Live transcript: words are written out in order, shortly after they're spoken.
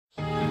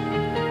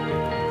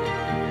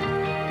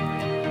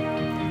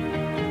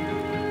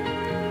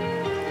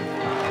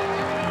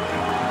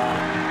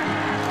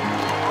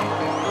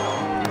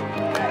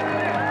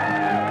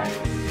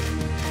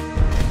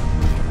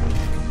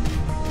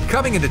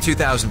Coming into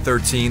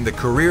 2013, the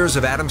careers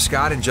of Adam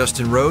Scott and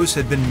Justin Rose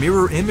had been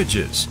mirror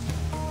images.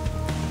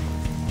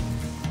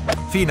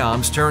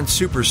 Phenoms turned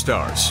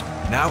superstars,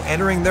 now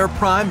entering their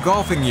prime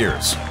golfing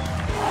years.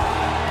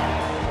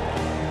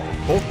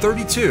 Both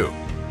 32,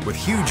 with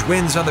huge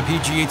wins on the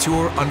PGA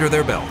Tour under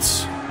their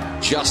belts.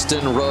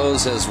 Justin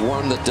Rose has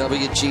won the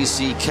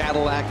WGC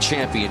Cadillac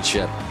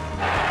Championship.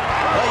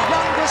 The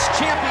youngest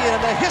champion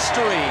in the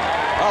history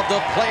of the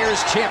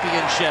Players'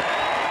 Championship.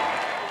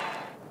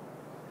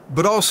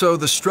 But also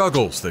the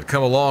struggles that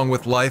come along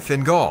with life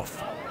in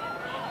golf.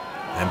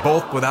 And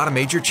both without a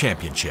major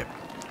championship.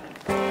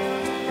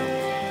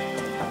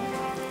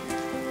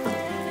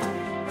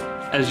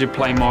 As you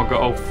play more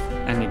golf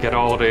and you get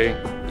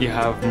older, you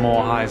have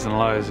more highs and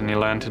lows and you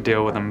learn to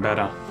deal with them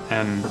better.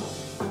 And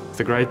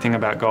the great thing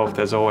about golf,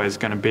 there's always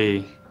going to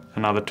be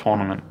another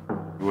tournament.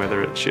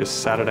 Whether it's your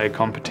Saturday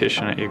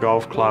competition at your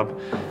golf club,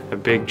 a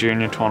big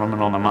junior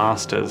tournament on the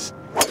Masters.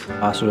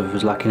 I sort of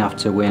was lucky enough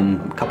to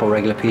win a couple of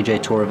regular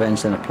PGA Tour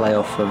events, then a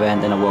playoff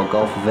event, then a World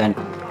Golf event.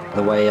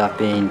 The way I've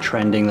been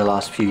trending the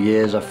last few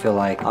years, I feel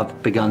like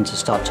I've begun to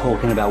start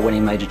talking about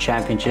winning major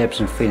championships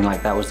and feeling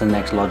like that was the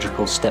next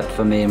logical step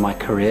for me in my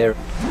career.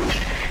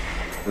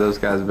 Those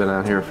guys have been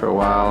out here for a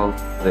while.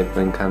 They've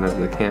been kind of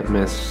the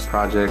can't-miss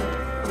project.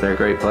 They're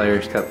great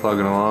players, kept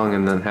plugging along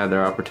and then had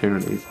their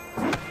opportunities.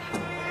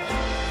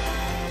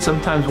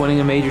 Sometimes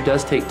winning a major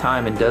does take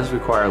time and does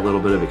require a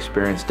little bit of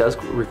experience, does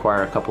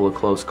require a couple of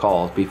close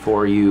calls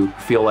before you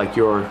feel like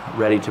you're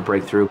ready to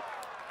break through.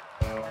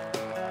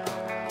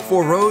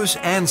 For Rose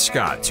and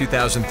Scott,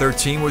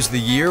 2013 was the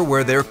year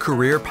where their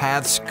career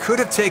paths could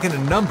have taken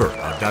a number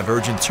of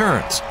divergent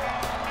turns.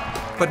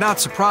 But not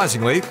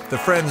surprisingly, the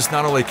friends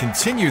not only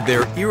continued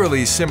their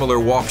eerily similar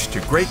walks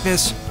to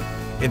greatness,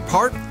 in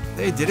part,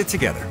 they did it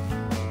together.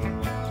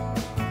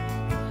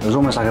 It was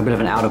almost like a bit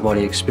of an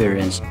out-of-body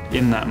experience.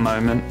 In that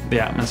moment, the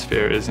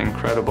atmosphere is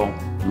incredible.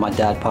 My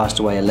dad passed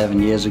away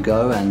 11 years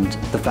ago, and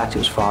the fact it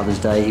was Father's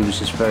Day, he was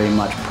just very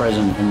much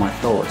present in my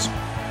thoughts.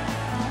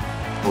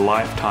 A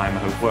lifetime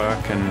of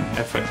work and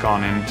effort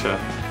gone into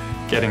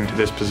getting to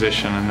this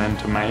position, and then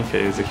to make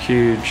it is a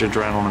huge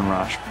adrenaline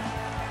rush.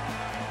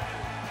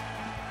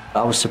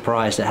 I was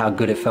surprised at how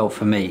good it felt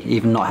for me,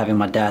 even not having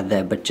my dad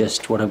there, but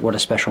just what a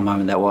special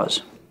moment that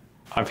was.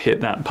 I've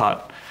hit that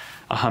putt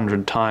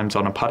 100 times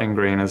on a putting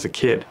green as a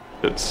kid.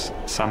 It's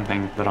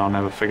something that I'll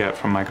never forget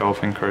from my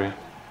golfing career.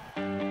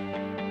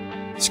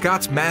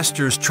 Scott's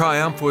Masters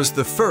triumph was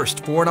the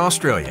first for an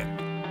Australian.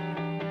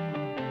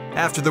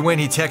 After the win,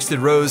 he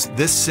texted Rose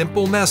this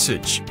simple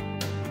message: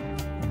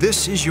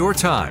 "This is your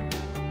time.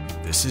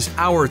 This is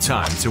our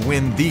time to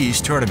win these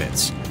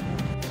tournaments."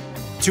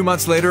 2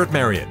 months later at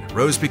Marion,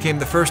 Rose became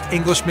the first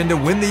Englishman to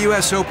win the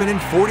US Open in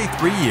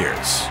 43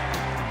 years.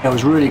 It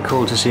was really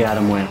cool to see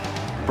Adam win.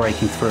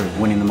 Breaking through,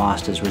 winning the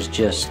Masters was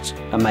just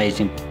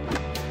amazing.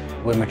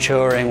 We're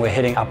maturing, we're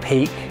hitting our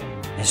peak.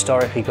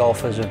 Historically,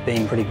 golfers have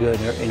been pretty good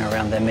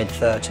around their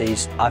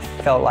mid-30s. I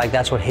felt like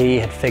that's what he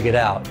had figured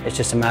out. It's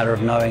just a matter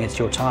of knowing it's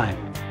your time.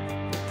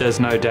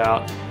 There's no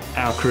doubt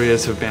our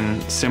careers have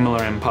been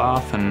similar in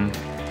path, and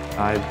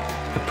I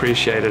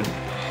appreciated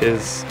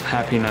his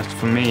happiness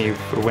for me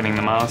for winning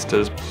the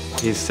Masters.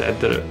 He said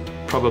that it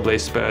probably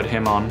spurred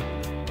him on.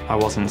 I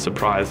wasn't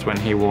surprised when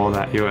he wore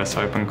that US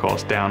Open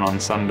course down on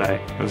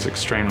Sunday. It was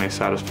extremely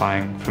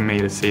satisfying for me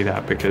to see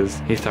that because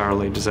he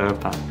thoroughly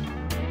deserved that.